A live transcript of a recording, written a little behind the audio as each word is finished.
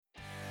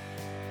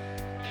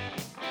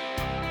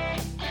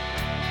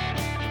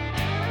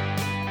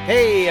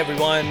Hey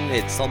everyone,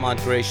 it's Salman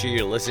Qureshi.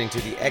 You're listening to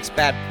the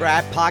Expat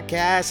Brat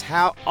Podcast.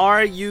 How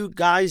are you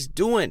guys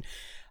doing?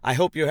 I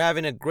hope you're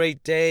having a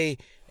great day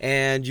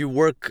and you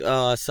work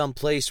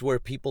someplace where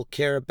people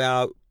care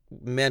about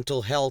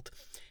mental health.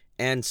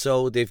 And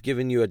so they've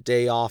given you a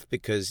day off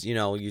because,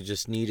 you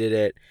just needed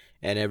it.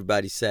 And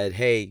everybody said,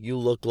 hey, you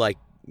look like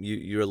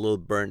you're a little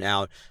burnt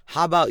out.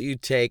 How about you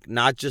take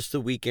not just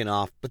the weekend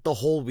off, but the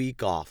whole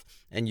week off?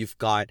 And you've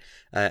got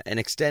an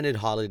extended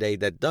holiday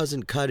that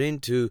doesn't cut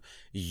into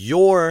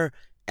your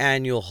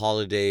annual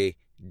holiday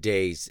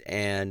days.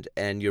 And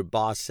your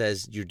boss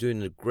says, you're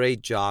doing a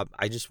great job.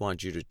 I just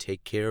want you to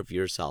take care of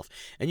yourself.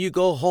 And you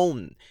go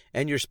home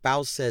and your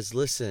spouse says,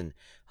 listen,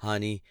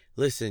 honey,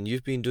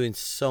 you've been doing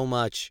so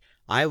much.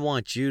 I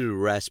want you to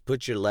rest,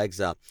 put your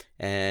legs up,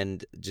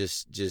 and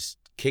just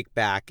kick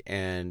back.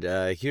 And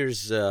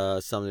here's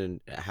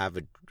something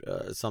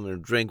to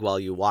drink while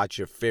you watch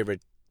your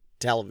favorite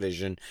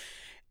television.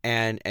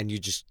 And you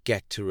just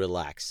get to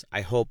relax.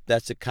 I hope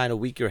that's the kind of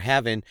week you're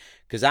having,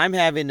 because I'm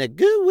having a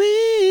good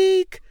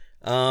week.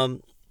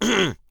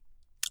 I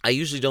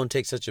usually don't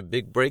take such a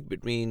big break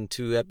between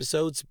two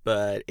episodes,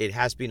 but it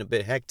has been a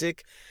bit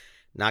hectic.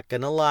 Not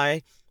gonna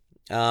lie.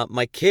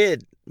 My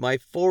kid, my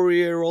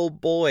 4-year-old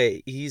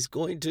boy, he's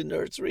going to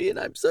nursery, and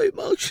I'm so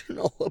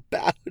emotional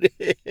about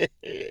it.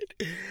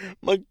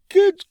 My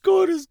kid's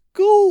going to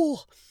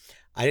school.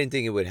 I didn't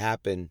think it would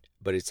happen,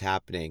 but it's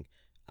happening.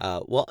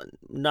 Well,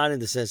 not in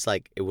the sense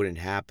like it wouldn't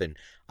happen.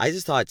 I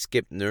just thought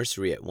skip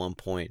nursery at one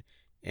point.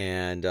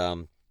 And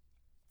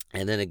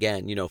then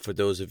again, for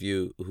those of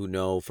you who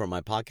know from my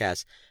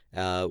podcast,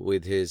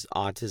 with his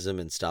autism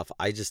and stuff,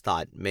 I just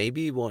thought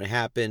maybe it won't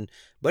happen,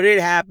 but it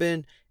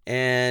happened.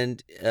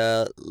 And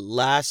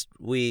last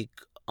week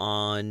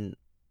on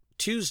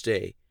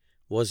Tuesday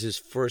was his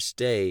first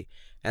day,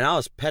 and I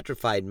was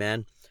petrified,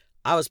 man.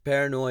 I was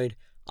paranoid.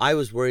 I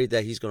was worried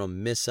that he's going to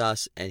miss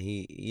us and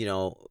he's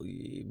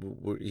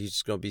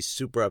going to be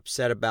super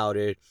upset about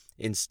it.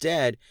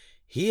 Instead,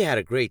 he had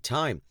a great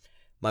time.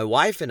 My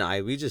wife and I,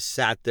 we just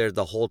sat there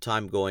the whole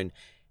time going,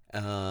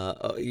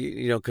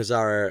 because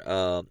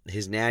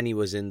his nanny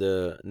was in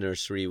the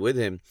nursery with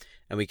him,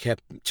 and we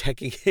kept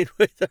checking in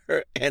with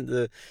her and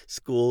the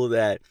school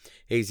that,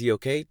 hey, is he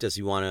okay? Does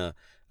he want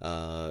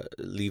to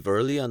leave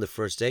early on the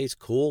first day? It's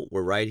cool.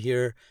 We're right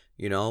here,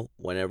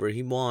 whenever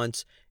he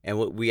wants. And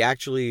we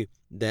actually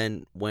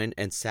then went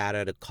and sat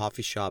at a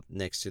coffee shop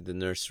next to the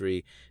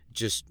nursery,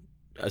 just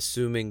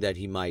assuming that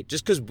he might,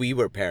 just because we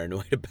were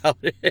paranoid about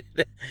it.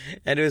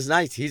 And it was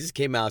nice. He just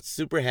came out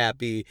super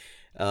happy,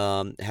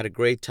 had a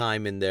great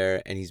time in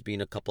there, and he's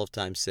been a couple of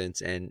times since,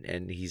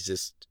 and he's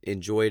just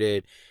enjoyed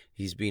it.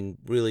 He's been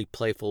really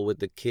playful with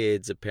the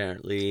kids,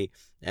 apparently,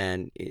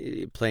 and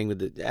playing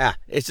with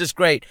it's just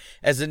great.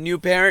 As a new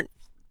parent,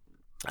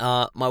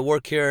 my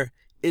work here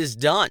is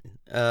done.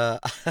 I've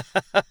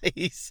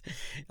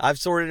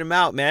sorted him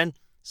out, man.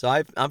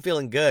 So I'm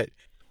feeling good.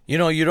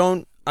 You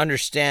don't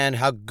understand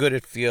how good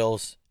it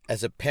feels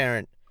as a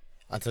parent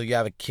until you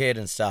have a kid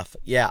and stuff.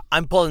 Yeah,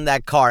 I'm pulling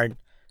that card.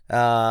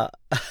 What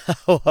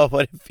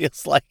it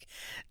feels like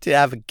to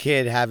have a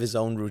kid have his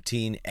own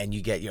routine and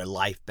you get your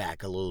life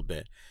back a little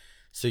bit.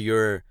 So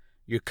you're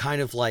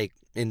kind of like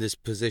in this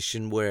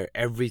position where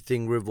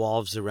everything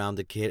revolves around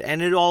the kid,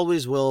 and it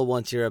always will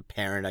once you're a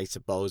parent, I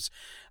suppose.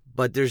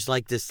 But there's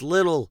like this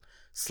little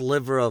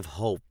sliver of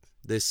hope,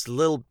 this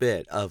little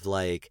bit of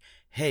like,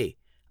 hey,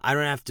 I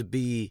don't have to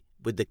be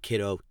with the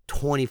kiddo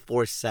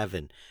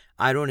 24/7.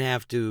 I don't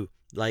have to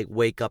like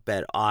wake up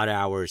at odd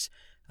hours.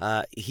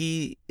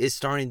 He is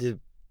starting to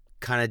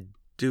kind of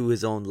do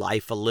his own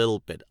life a little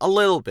bit.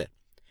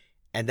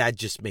 And that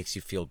just makes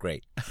you feel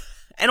great.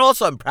 And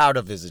also I'm proud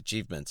of his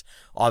achievements,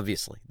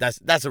 obviously.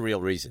 That's a real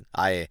reason.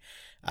 I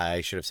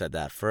should have said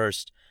that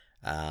first.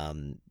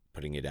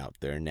 Putting it out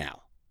there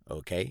now.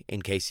 Okay,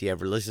 in case he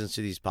ever listens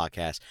to these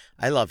podcasts,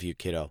 I love you,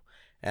 kiddo.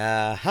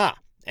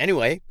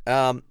 Anyway,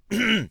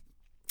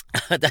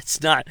 that's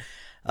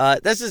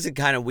just the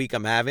kind of week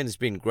I'm having. It's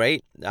been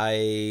great.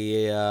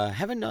 I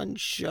haven't done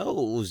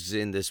shows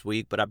in this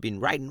week, but I've been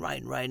writing,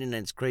 and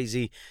it's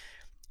crazy.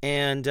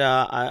 And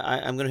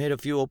I'm going to hit a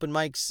few open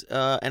mics,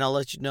 and I'll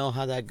let you know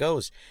how that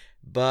goes.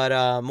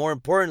 But more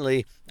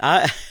importantly,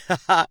 I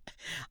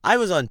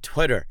was on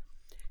Twitter,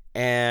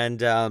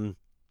 and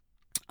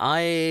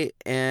I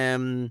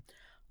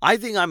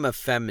think I'm a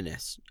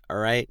feminist, all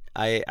right?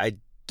 I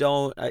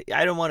don't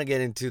want to get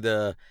into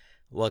the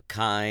what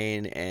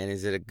kind and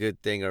is it a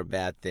good thing or a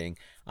bad thing.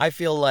 I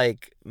feel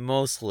like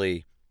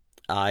mostly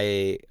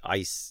I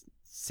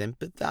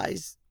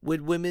sympathize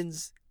with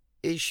women's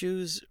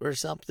issues or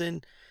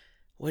something.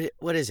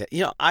 What is it?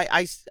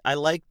 I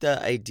like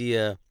the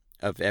idea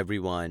of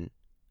everyone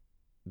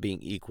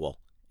being equal,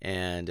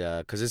 and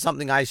because it's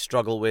something I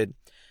struggle with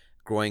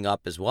growing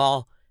up as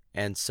well.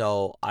 And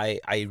so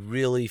I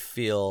really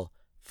feel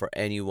for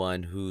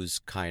anyone who's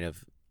kind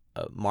of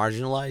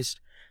marginalized.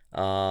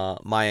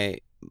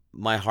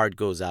 My heart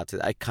goes out to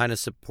that. I kind of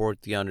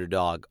support the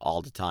underdog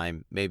all the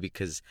time, maybe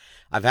because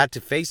I've had to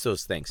face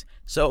those things.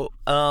 So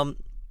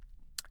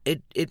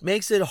it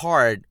makes it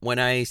hard when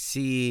I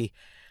see.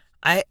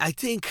 I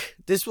think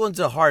this one's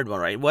a hard one,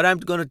 right? What I'm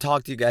going to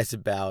talk to you guys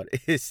about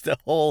is the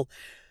whole,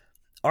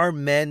 are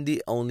men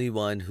the only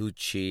one who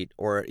cheat,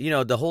 or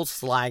the whole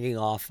slagging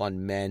off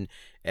on men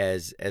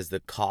as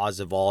the cause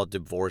of all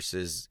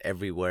divorces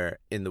everywhere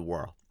in the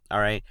world. All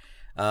right.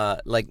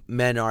 Like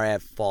men are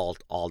at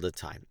fault all the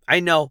time. I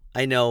know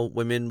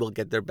women will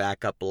get their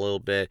back up a little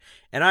bit.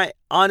 And I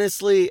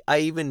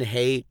even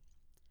hate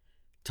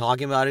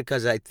talking about it,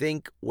 because I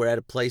think we're at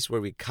a place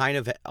where we kind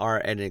of are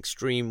at an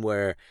extreme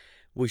where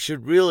we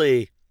should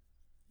really,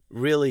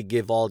 really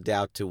give all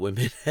doubt to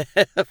women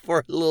for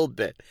a little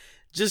bit,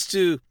 just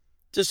to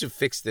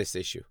fix this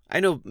issue.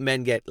 I know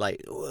men get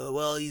like,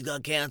 well, he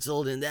got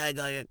canceled and that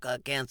guy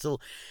got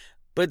canceled,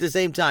 but at the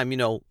same time,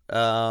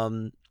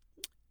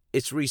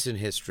 it's recent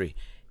history,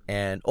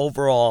 and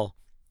overall,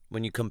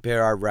 when you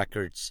compare our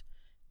records,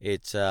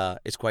 it's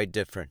quite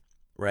different,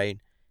 right?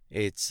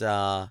 It's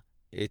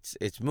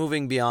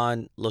moving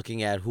beyond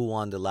looking at who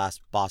won the last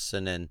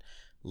Boston and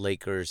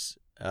Lakers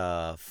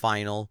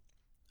final.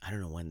 I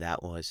don't know when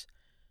that was,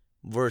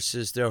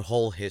 versus their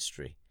whole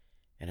history.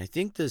 And I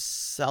think the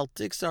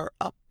Celtics are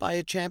up by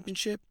a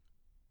championship.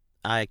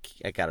 I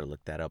gotta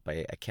look that up.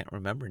 I can't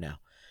remember now.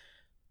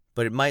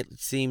 But it might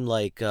seem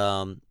like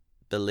the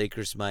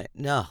Lakers might.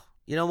 No,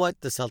 you know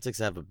what? The Celtics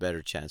have a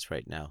better chance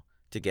right now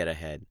to get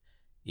ahead,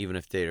 even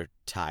if they're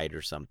tied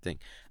or something.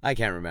 I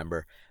can't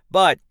remember.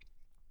 But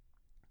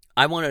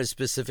I wanted to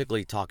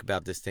specifically talk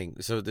about this thing.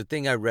 So the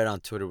thing I read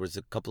on Twitter was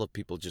a couple of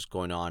people just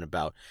going on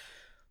about,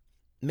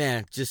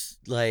 man,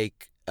 just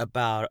like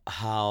about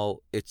how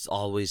it's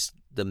always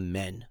the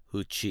men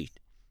who cheat.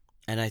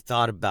 And I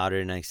thought about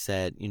it and I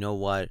said, you know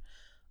what?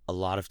 A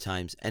lot of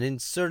times, and in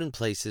certain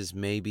places,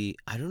 maybe,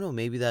 I don't know,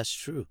 maybe that's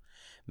true.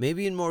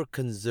 Maybe in more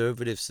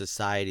conservative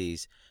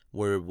societies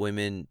where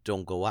women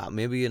don't go out.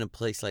 Maybe in a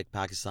place like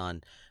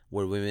Pakistan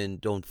where women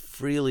don't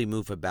freely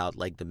move about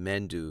like the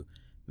men do.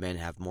 Men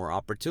have more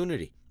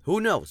opportunity. Who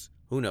knows?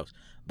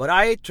 But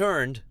I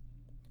turned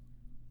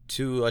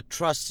to a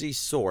trusty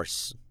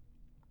source,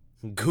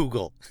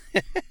 Google.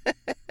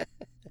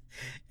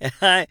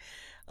 And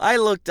I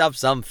looked up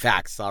some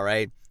facts, all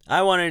right?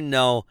 I want to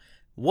know,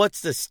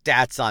 what's the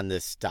stats on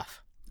this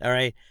stuff, all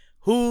right?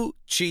 Who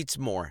cheats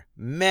more,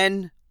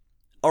 men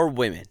or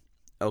women,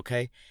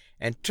 okay?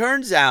 And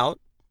turns out,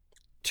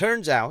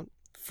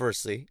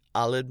 firstly,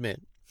 I'll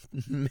admit,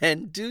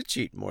 men do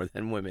cheat more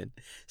than women,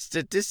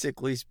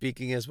 statistically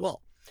speaking as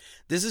well.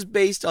 This is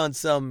based on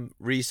some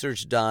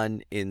research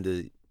done in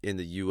the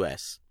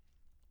U.S.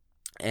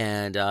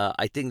 And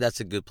I think that's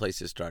a good place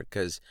to start,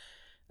 because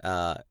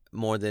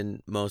more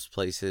than most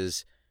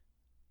places,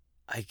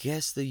 I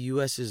guess the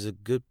U.S. is a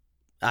good,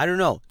 I don't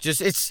know,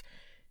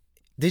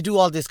 they do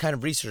all this kind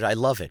of research. I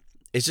love it.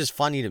 It's just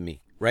funny to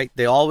me, right?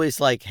 They always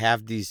like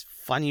have these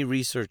funny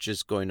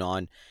researches going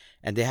on,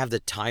 and they have the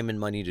time and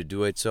money to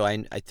do it. So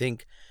I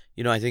think,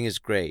 I think it's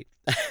great.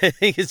 I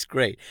think it's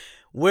great.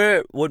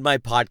 Where would my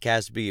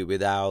podcast be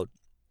without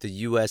the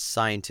U.S.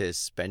 scientists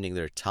spending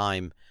their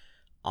time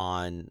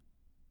on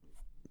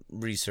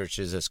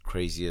researches as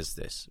crazy as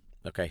this?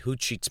 Okay, who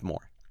cheats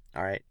more?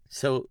 All right.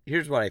 So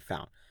here's what I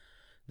found.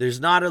 There's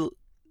not a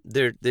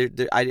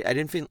I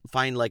didn't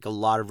find like a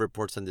lot of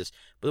reports on this,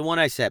 but the one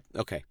I said,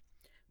 okay,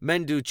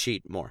 men do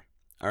cheat more.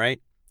 All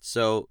right.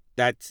 So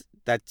that's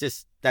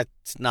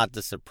not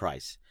the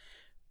surprise.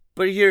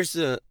 But here's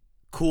the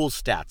cool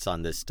stats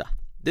on this stuff.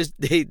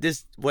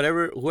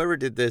 Whoever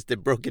did this, they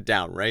broke it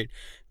down, right?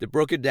 They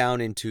broke it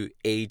down into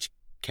age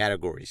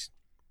categories.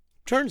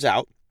 Turns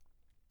out,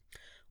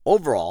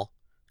 overall,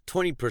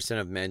 20%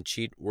 of men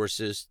cheat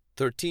versus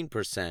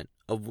 13%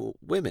 of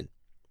women.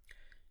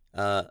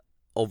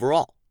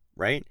 Overall,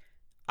 right?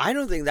 I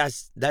don't think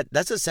that's a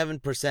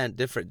 7%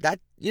 difference. That,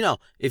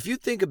 if you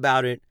think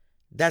about it,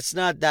 that's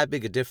not that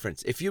big a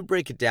difference. If you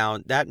break it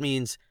down, that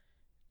means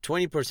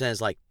 20%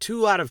 is like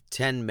 2 out of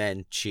 10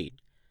 men cheat.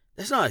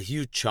 That's not a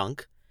huge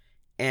chunk.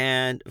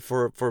 And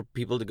for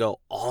people to go,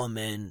 all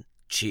men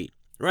cheat,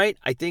 right?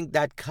 I think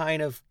that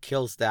kind of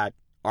kills that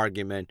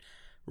argument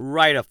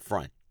right up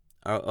front.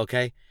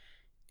 Okay?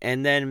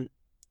 And then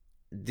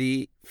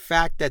the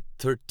fact that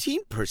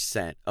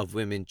 13% of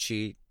women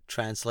cheat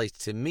translates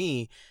to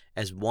me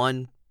as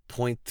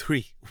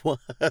 1.3,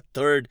 a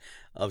third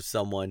of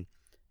someone.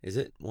 Is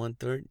it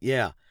 1/3?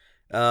 Yeah.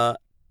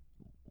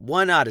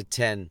 1 out of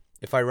 10,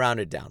 if I round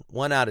it down,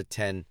 1 out of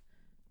 10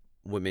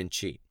 women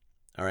cheat.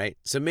 All right.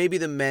 So maybe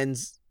the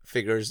men's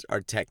figures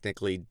are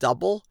technically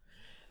double,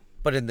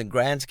 but in the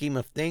grand scheme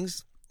of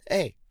things,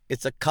 hey,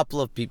 it's a couple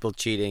of people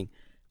cheating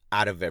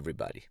out of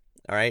everybody.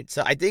 All right.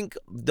 So I think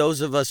those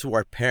of us who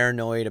are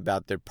paranoid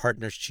about their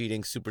partners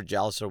cheating, super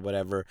jealous or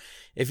whatever,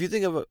 if you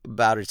think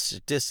about it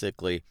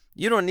statistically,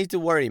 you don't need to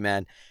worry,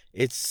 man.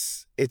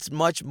 It's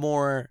much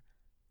more,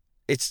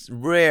 it's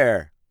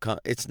rare.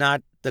 It's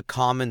not the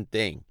common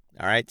thing.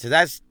 All right. So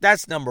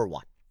that's number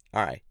one.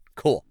 All right.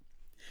 Cool.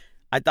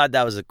 I thought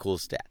that was a cool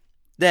stat.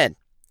 Then,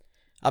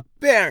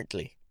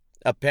 apparently,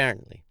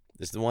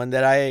 this is the one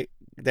that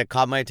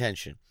caught my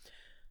attention.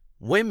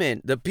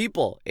 Women, the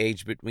people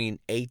aged between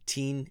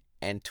 18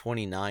 and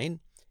 29,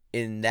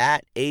 in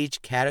that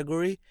age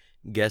category,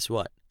 guess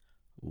what?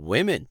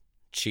 Women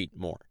cheat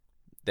more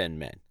than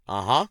men.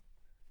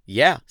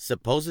 Yeah,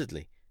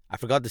 supposedly. I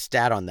forgot the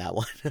stat on that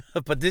one.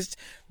 But this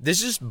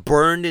just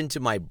burned into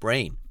my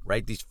brain,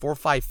 right? These 4 or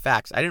 5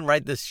 facts. I didn't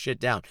write this shit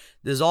down.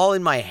 This is all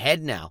in my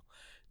head now.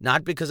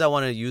 Not because I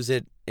want to use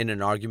it in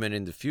an argument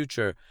in the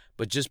future,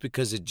 but just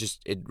because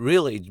it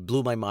really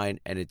blew my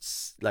mind, and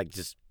it's like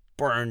just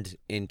burned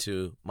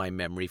into my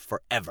memory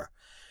forever.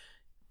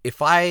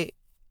 If I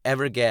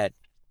ever get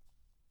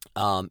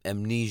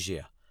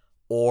amnesia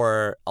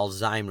or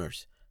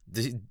Alzheimer's,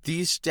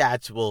 these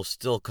stats will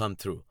still come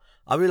through.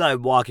 I'll be like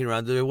walking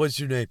around, what's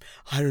your name?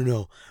 I don't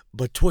know,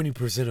 but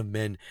 20% of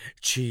men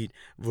cheat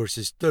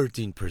versus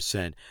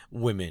 13%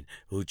 women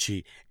who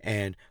cheat.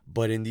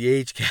 But in the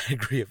age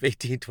category of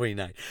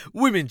 18-29,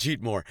 women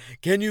cheat more.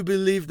 Can you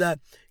believe that?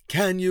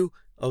 Can you?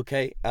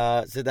 Okay,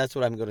 so that's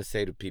what I'm going to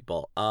say to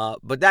people.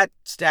 But that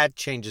stat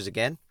changes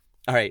again.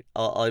 All right,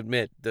 I'll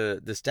admit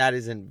the stat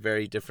isn't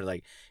very different.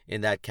 Like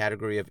in that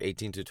category of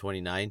 18 to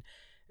 29,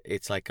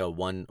 it's like a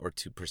 1 or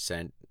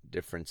 2%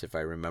 difference if I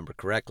remember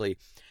correctly.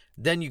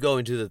 Then you go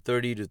into the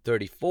 30 to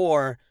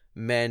 34,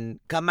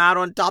 men come out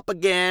on top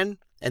again.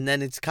 And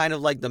then it's kind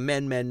of like the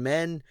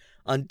men,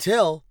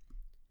 until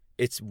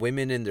it's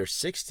women in their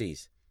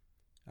 60s.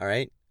 All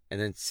right.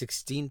 And then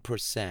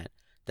 16%.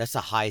 That's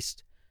the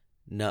highest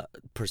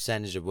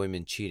percentage of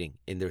women cheating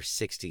in their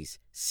 60s.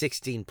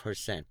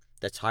 16%.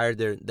 That's higher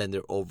than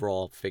their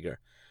overall figure.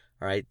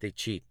 All right. They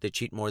cheat. They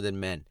cheat more than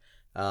men.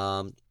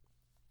 And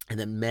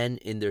then men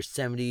in their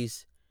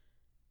 70s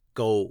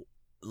go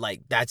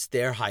like that's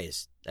their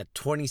highest at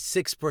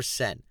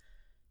 26%,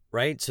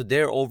 right? So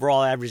their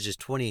overall average is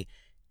 20.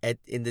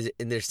 In their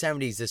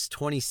 70s, it's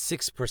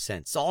 26%.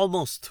 It's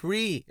almost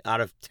 3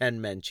 out of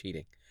 10 men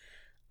cheating.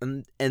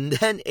 And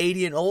then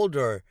 80 and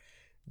older,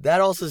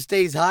 that also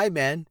stays high,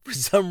 man, for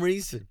some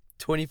reason.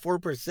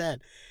 24%.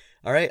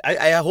 All right?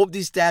 I hope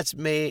these stats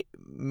may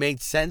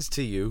make sense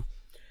to you,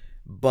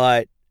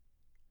 but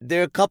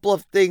there are a couple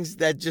of things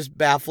that just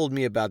baffled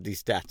me about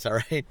these stats, all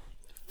right?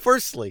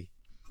 Firstly,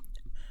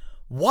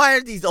 why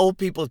are these old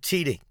people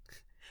cheating?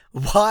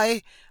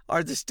 Why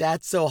are the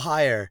stats so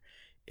higher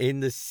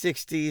in the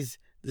 60s,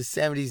 the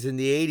 70s, and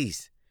the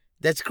 80s?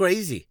 That's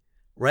crazy,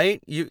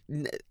 right?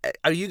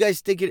 Are you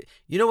guys thinking,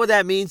 you know what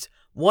that means?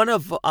 One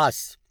of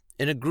us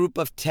in a group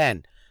of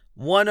 10,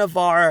 one of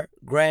our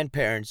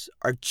grandparents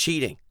are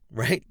cheating,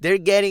 right? They're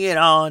getting it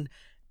on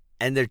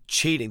and they're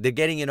cheating. They're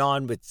getting it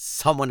on with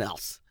someone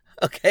else,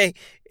 okay?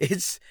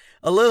 It's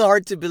a little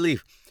hard to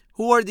believe.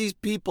 Who are these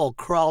people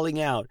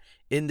crawling out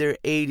in their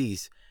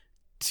 80s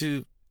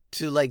to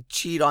like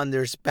cheat on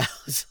their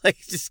spouse? Like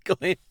just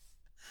going,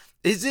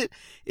 is it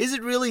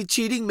really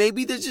cheating?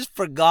 Maybe they just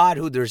forgot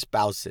who their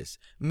spouse is.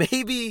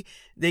 Maybe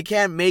they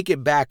can't make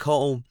it back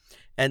home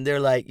and they're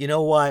like, you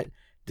know what?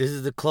 This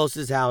is the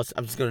closest house.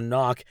 I'm just going to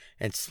knock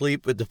and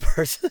sleep with the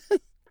person.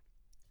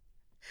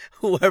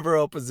 Whoever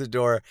opens the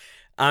door,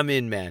 I'm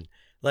in, man.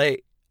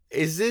 Like,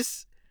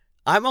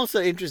 I'm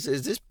also interested,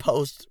 is this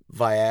post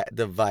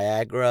the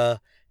Viagra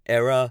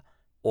era,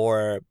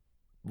 or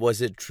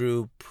was it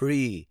true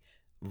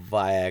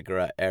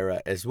pre-Viagra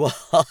era as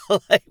well?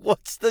 Like,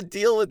 what's the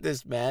deal with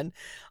this, man?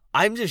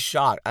 I'm just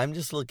shocked. I'm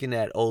just looking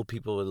at old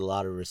people with a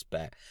lot of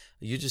respect.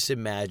 You just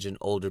imagine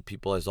older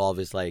people as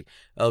always like,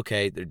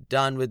 okay, they're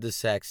done with the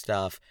sex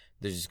stuff.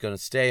 They're just going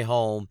to stay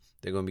home.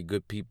 They're going to be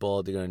good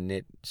people. They're going to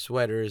knit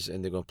sweaters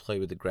and they're going to play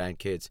with the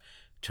grandkids.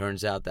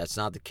 Turns out that's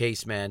not the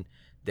case, man.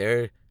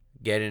 They're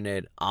getting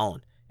it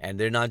on. And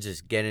they're not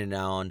just getting it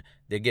on.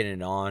 They're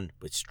getting it on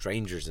with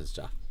strangers and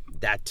stuff.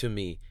 That to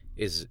me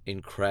is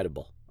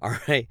incredible. All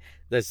right?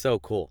 That's so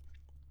cool.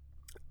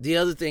 The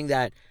other thing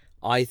that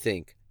I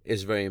think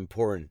is very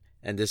important,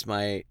 and this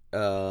might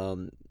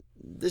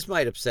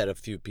upset a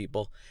few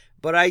people,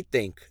 but I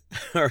think,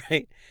 all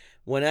right,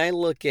 when I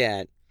look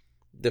at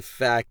the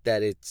fact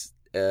that it's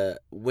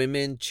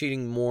women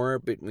cheating more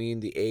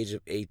between the age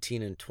of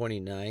 18 and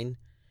 29,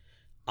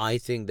 I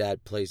think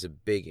that plays a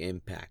big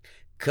impact.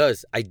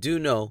 Because I do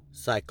know,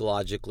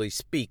 psychologically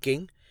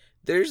speaking,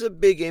 there's a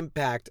big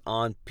impact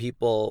on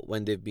people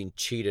when they've been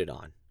cheated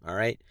on, all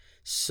right?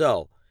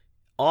 So,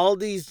 all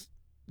these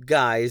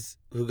guys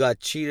who got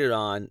cheated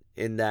on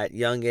in that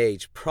young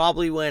age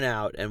probably went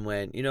out and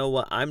went, you know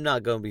what, I'm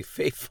not going to be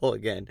faithful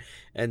again.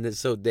 And then,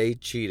 so they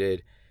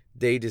cheated.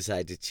 They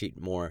decided to cheat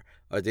more.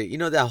 Or they, you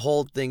know, that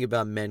whole thing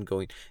about men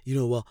going, you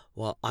know,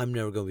 well, I'm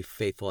never going to be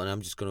faithful and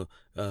I'm just going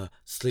to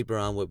sleep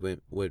around with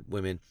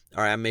women.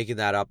 All right, I'm making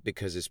that up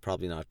because it's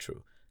probably not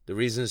true. The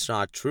reason it's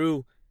not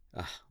true,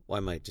 why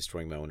am I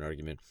destroying my own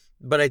argument?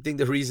 But I think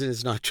the reason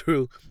it's not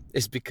true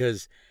is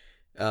because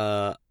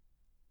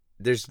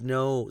there's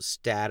no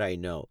stat I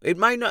know. It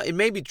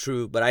may be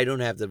true, but I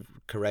don't have the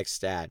correct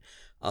stat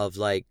of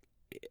like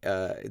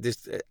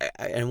this.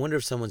 I wonder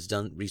if someone's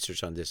done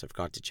research on this. I've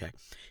got to check.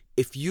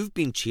 If you've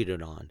been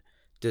cheated on,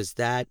 does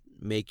that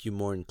make you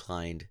more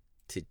inclined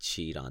to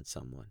cheat on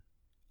someone?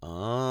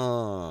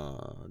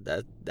 Oh,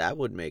 That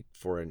would make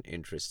for an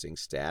interesting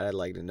stat. I'd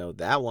like to know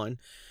that one.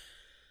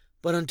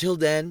 But until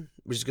then,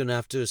 we're just gonna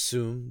have to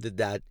assume that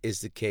that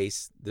is the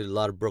case. There are a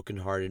lot of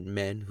broken-hearted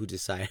men who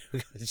decide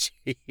to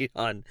cheat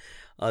on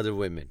other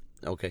women.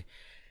 Okay,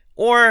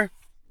 or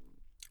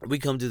we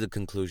come to the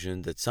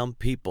conclusion that some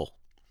people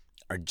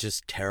are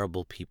just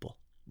terrible people,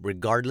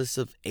 regardless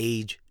of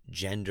age,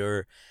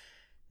 gender,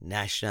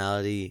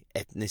 nationality,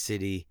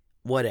 ethnicity,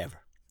 whatever.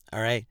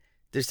 All right,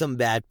 there's some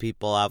bad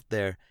people out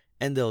there,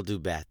 and they'll do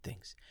bad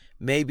things.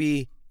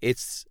 Maybe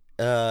it's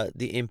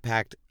the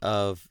impact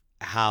of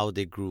how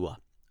they grew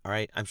up. All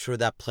right, I'm sure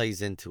that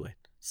plays into it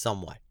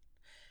somewhat.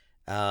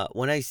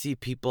 When I see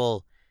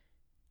people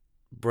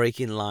break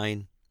in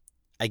line,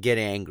 I get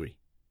angry.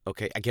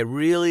 Okay, I get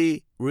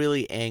really,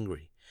 really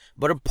angry.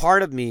 But a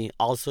part of me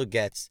also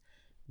gets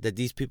that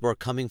these people are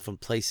coming from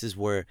places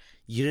where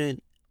you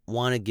didn't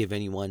want to give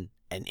anyone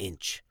an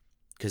inch,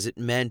 because it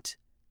meant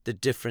the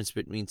difference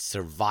between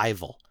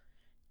survival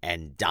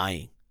and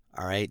dying.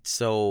 All right,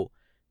 so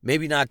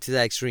maybe not to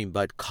that extreme,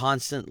 but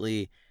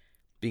constantly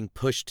being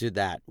pushed to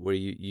that where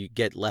you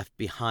get left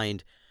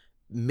behind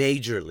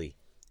majorly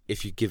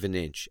if you give an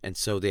inch. And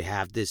so they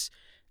have this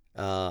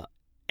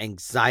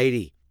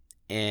anxiety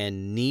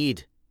and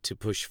need to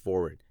push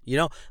forward. You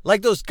know,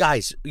 like those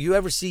guys, you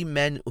ever see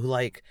men who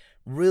like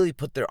really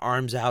put their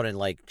arms out and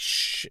like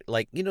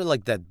like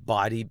that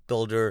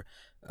bodybuilder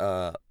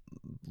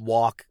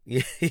walk.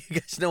 You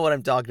guys know what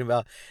I'm talking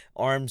about.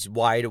 Arms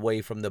wide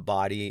away from the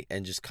body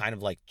and just kind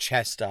of like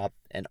chest up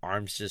and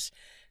arms just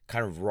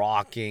kind of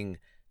rocking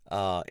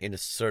in a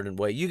certain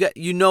way.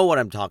 You know what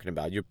I'm talking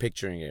about. You're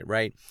picturing it,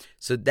 right?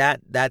 So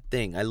that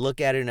thing, I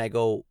look at it and I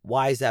go,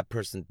 why is that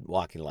person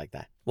walking like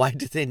that? Why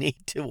do they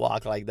need to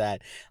walk like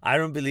that? I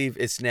don't believe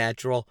it's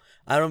natural.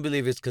 I don't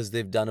believe it's because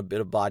they've done a bit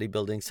of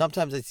bodybuilding.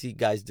 Sometimes I see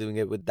guys doing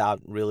it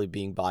without really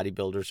being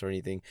bodybuilders or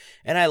anything.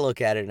 And I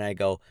look at it and I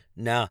go,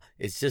 nah,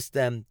 it's just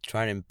them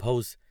trying to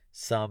impose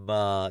some,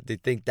 they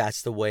think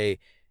that's the way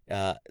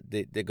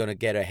they're going to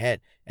get ahead.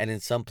 And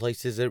in some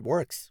places it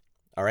works.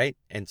 All right.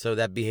 And so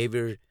that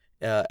behavior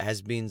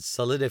has been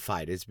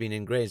solidified. It's been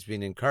ingrained. It's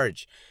been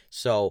encouraged.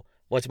 So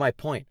what's my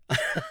point?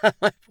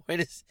 My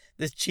point is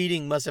this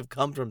cheating must have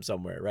come from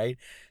somewhere, right?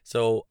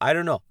 So I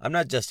don't know. I'm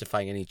not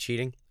justifying any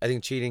cheating. I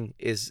think cheating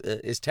is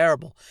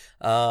terrible.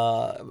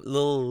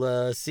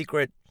 Little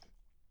secret.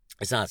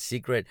 It's not a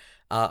secret.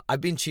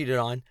 I've been cheated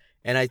on,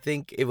 and I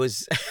think it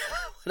was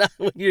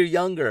when you're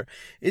younger.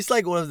 It's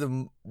like one of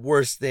the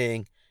worst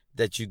thing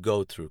that you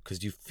go through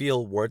because you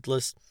feel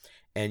worthless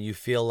and you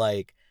feel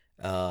like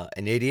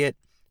an idiot.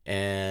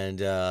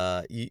 And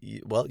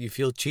you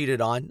feel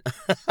cheated on,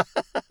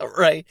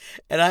 right?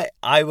 And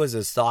I was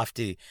a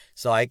softie,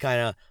 so I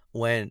kind of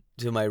went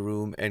to my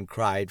room and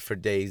cried for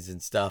days and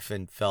stuff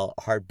and felt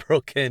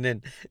heartbroken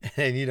and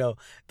you know,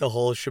 the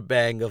whole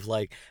shebang of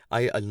like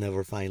I'll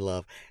never find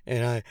love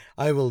and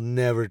I will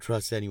never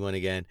trust anyone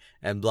again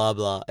and blah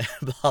blah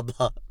and blah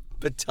blah.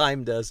 But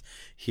time does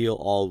heal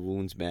all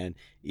wounds, man.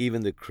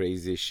 Even the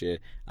craziest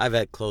shit. I've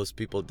had close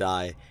people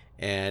die,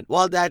 and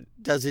while that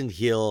doesn't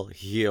heal.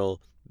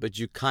 But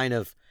you kind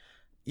of,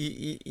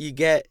 you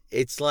get,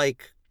 it's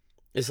like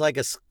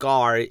a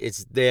scar.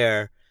 It's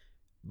there,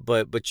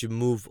 but you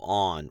move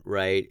on,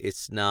 right?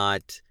 It's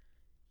not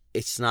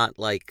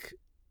like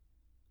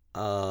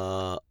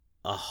a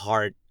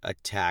heart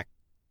attack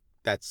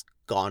that's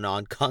gone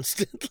on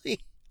constantly.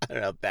 I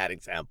don't know, bad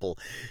example,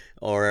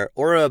 or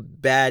a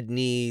bad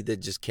knee that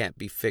just can't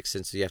be fixed,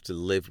 and so you have to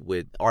live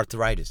with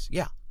arthritis.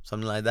 Yeah,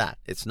 something like that.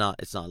 It's not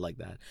like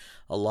that.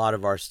 A lot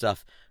of our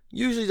stuff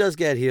usually does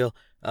get healed.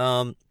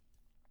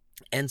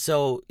 And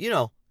so, you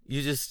know,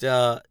 you just,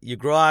 you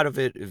grow out of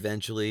it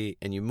eventually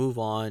and you move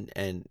on,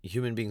 and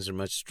human beings are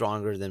much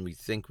stronger than we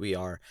think we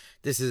are.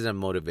 This is a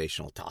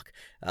motivational talk.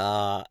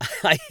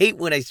 I hate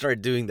when I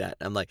start doing that.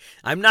 I'm like,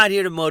 I'm not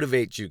here to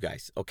motivate you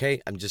guys.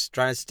 Okay. I'm just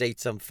trying to state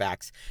some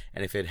facts.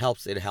 And if it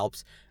helps, it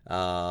helps.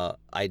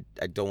 I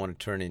don't want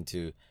to turn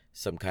into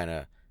some kind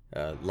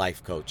of,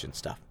 life coach and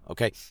stuff.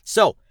 Okay.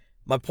 So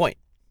my point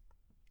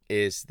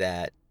is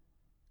that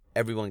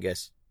everyone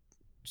gets,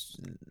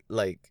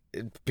 like,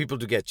 people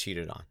do get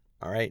cheated on,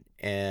 all right?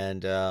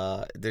 And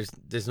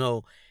there's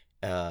no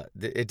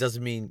it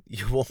doesn't mean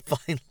you won't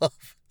find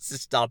love. So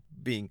stop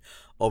being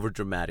over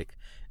dramatic.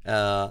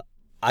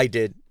 I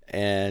did,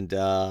 and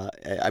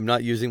I'm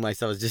not using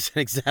myself as just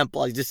an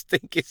example. I just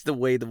think it's the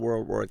way the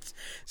world works.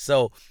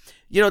 So,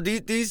 you know,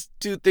 these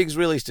two things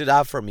really stood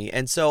out for me.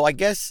 And so I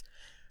guess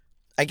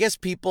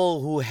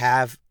people who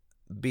have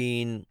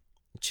been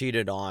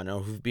cheated on or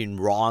who've been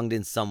wronged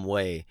in some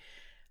way,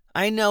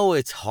 I know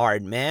it's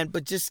hard, man,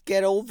 but just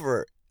get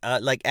over it.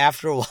 Like,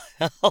 after a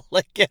while,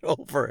 like, get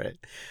over it.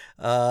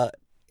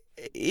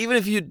 Even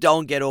if you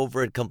don't get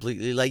over it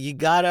completely, like, you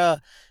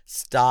gotta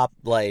stop,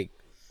 like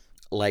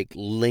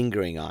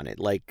lingering on it.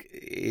 Like,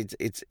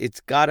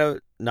 it's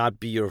gotta not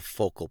be your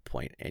focal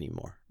point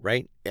anymore,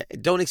 right?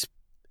 Don't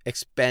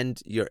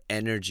expend your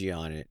energy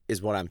on it,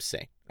 is what I'm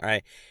saying. All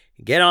right,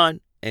 get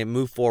on and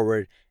move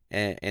forward,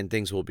 and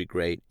things will be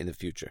great in the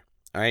future.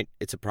 All right,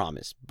 it's a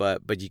promise.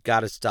 But you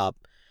gotta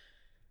stop.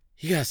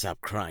 You gotta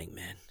stop crying,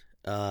 man.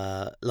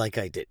 Like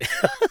I did.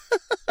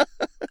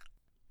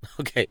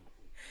 Okay.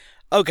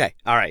 Okay.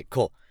 All right.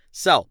 Cool.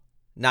 So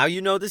now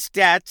you know the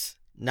stats.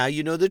 Now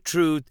you know the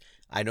truth.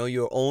 I know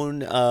your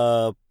own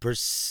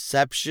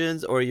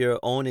perceptions or your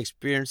own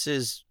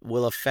experiences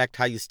will affect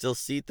how you still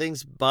see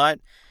things, but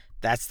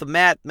that's the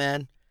math,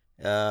 man.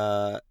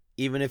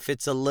 Even if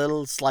it's a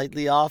little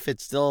slightly off,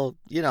 it's still,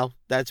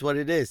 that's what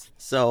it is.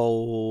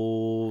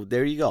 So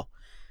there you go.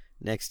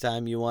 Next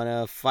time you want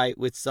to fight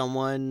with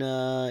someone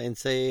and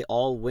say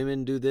all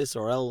women do this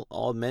or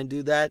all men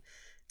do that,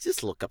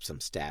 just look up some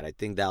stat. I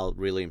think that'll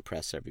really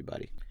impress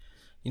everybody.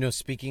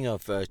 Speaking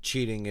of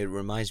cheating, it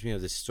reminds me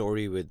of this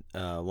story with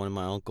one of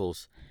my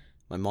uncles,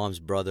 my mom's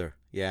brother.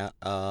 Yeah,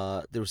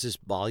 there was this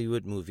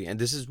Bollywood movie, and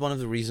this is one of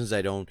the reasons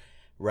I don't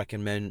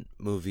recommend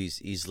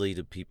movies easily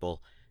to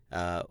people,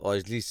 or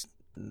at least,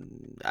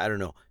 I don't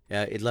know,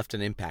 it left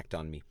an impact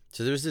on me.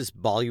 So there was this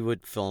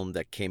Bollywood film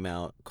that came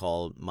out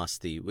called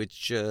Masti,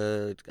 which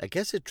I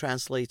guess it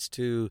translates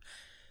to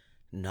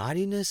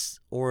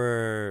naughtiness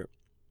or,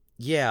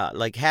 yeah,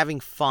 like having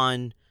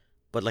fun,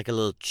 but like a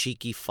little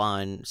cheeky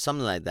fun,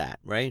 something like that,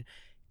 right?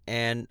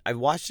 And I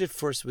watched it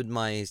first with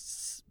my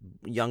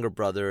younger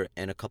brother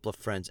and a couple of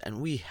friends,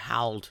 and we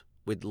howled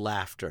with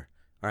laughter,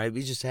 all right?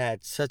 We just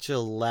had such a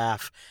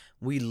laugh.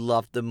 We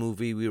loved the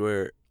movie. We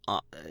were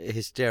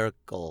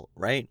hysterical,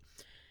 right?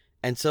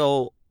 And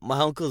so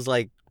my uncle's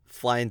like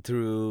flying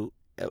through,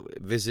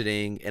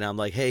 visiting, and I'm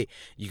like, hey,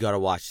 you got to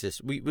watch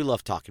this. We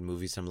love talking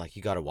movies. I'm like,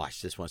 you got to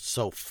watch this one.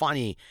 So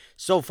funny.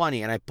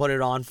 And I put it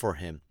on for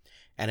him.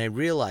 And I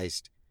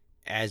realized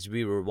as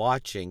we were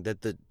watching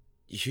that the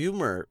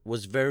humor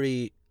was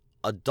very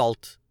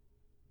adult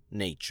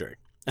natured,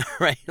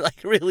 right?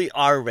 Like really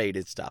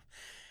R-rated stuff.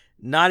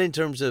 Not in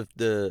terms of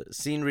the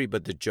scenery,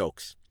 but the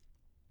jokes.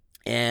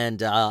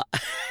 And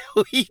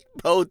we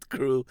both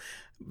grew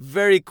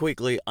very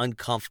quickly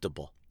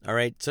uncomfortable. All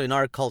right. So in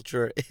our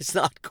culture, it's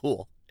not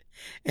cool.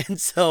 And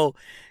so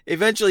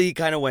eventually he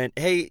kind of went,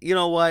 hey, you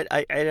know what?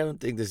 I don't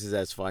think this is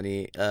as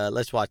funny.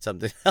 Let's watch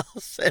something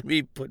else. And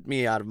he put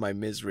me out of my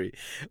misery.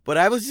 But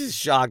I was just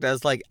shocked. I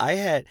was like, I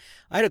had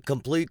a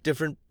complete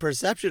different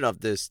perception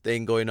of this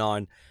thing going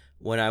on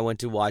when I went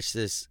to watch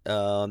this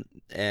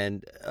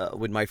and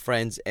with my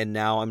friends. And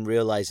now I'm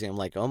realizing, I'm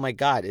like, oh my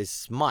God, it's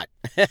smut.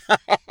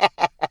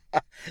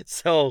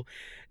 So,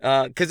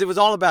 because it was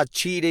all about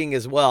cheating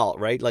as well,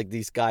 right? Like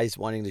these guys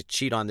wanting to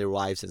cheat on their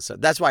wives and stuff.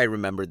 That's why I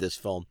remember this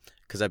film,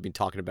 because I've been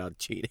talking about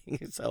cheating.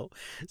 So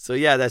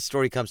yeah, that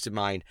story comes to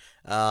mind.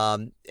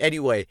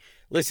 Anyway,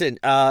 listen,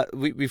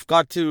 we've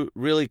got to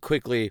really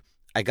quickly.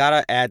 I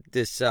gotta add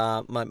this.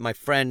 My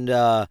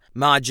friend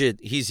Majid,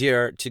 he's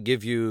here to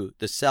give you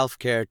the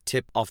self-care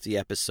tip of the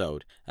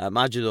episode.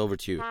 Majid, over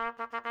to you.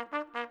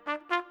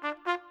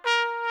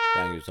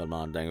 Thank you,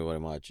 Salman. Thank you very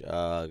much.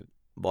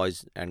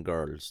 Boys and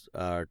girls,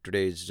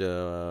 today's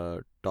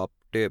top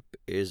tip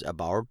is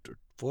about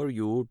for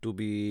you to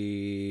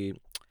be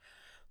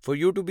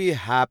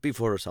happy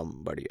for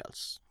somebody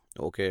else.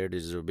 Okay,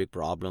 this is a big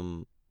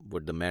problem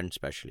with the men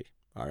especially.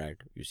 All right,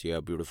 you see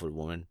a beautiful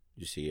woman,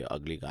 you see an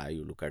ugly guy,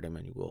 you look at him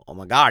and you go, oh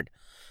my God,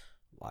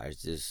 why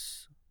is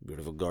this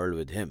beautiful girl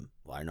with him?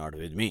 Why not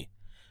with me?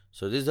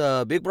 So this is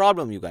a big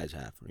problem you guys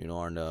have.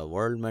 On the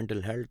World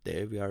Mental Health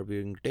Day, we are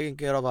being taking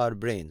care of our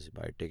brains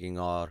by taking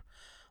all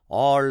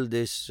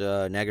this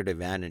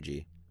negative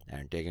energy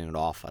and taking it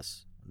off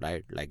us,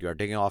 right? Like you are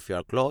taking off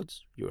your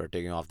clothes, you are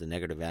taking off the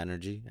negative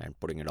energy and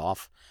putting it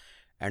off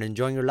and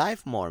enjoying your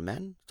life more,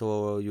 man.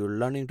 So you're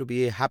learning to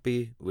be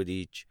happy with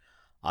each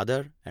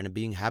other and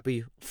being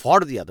happy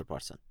for the other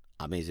person.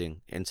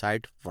 Amazing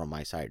insight from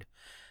my side.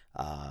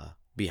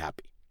 Be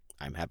happy.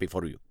 I'm happy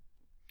for you.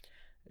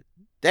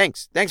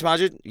 Thanks,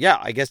 Majid. Yeah,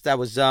 I guess that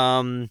was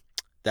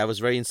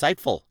very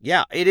insightful.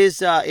 Yeah, it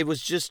is. It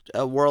was just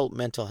a World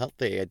Mental Health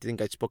Day. I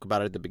think I spoke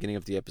about it at the beginning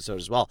of the episode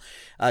as well.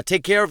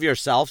 Take care of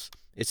yourselves.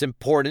 It's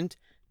important.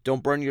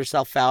 Don't burn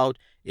yourself out.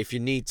 If you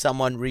need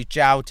someone, reach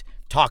out.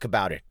 Talk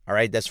about it. All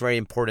right? That's very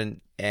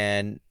important.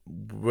 And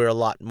we're a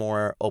lot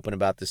more open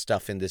about this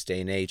stuff in this day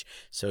and age.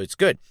 So it's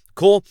good.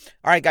 Cool.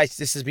 All right, guys,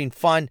 this has been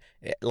fun.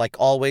 Like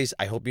always,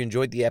 I hope you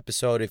enjoyed the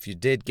episode. If you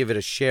did, give it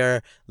a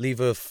share. Leave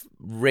a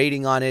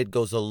rating on it. It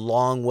goes a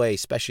long way,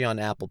 especially on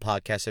Apple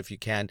Podcasts if you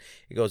can.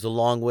 It goes a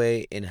long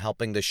way in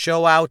helping the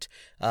show out.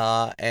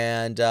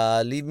 And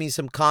leave me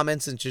some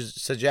comments and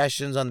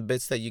suggestions on the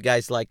bits that you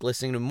guys like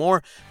listening to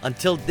more.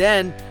 Until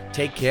then,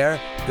 take care.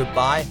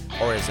 Goodbye.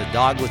 Or as a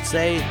dog would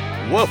say,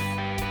 woof.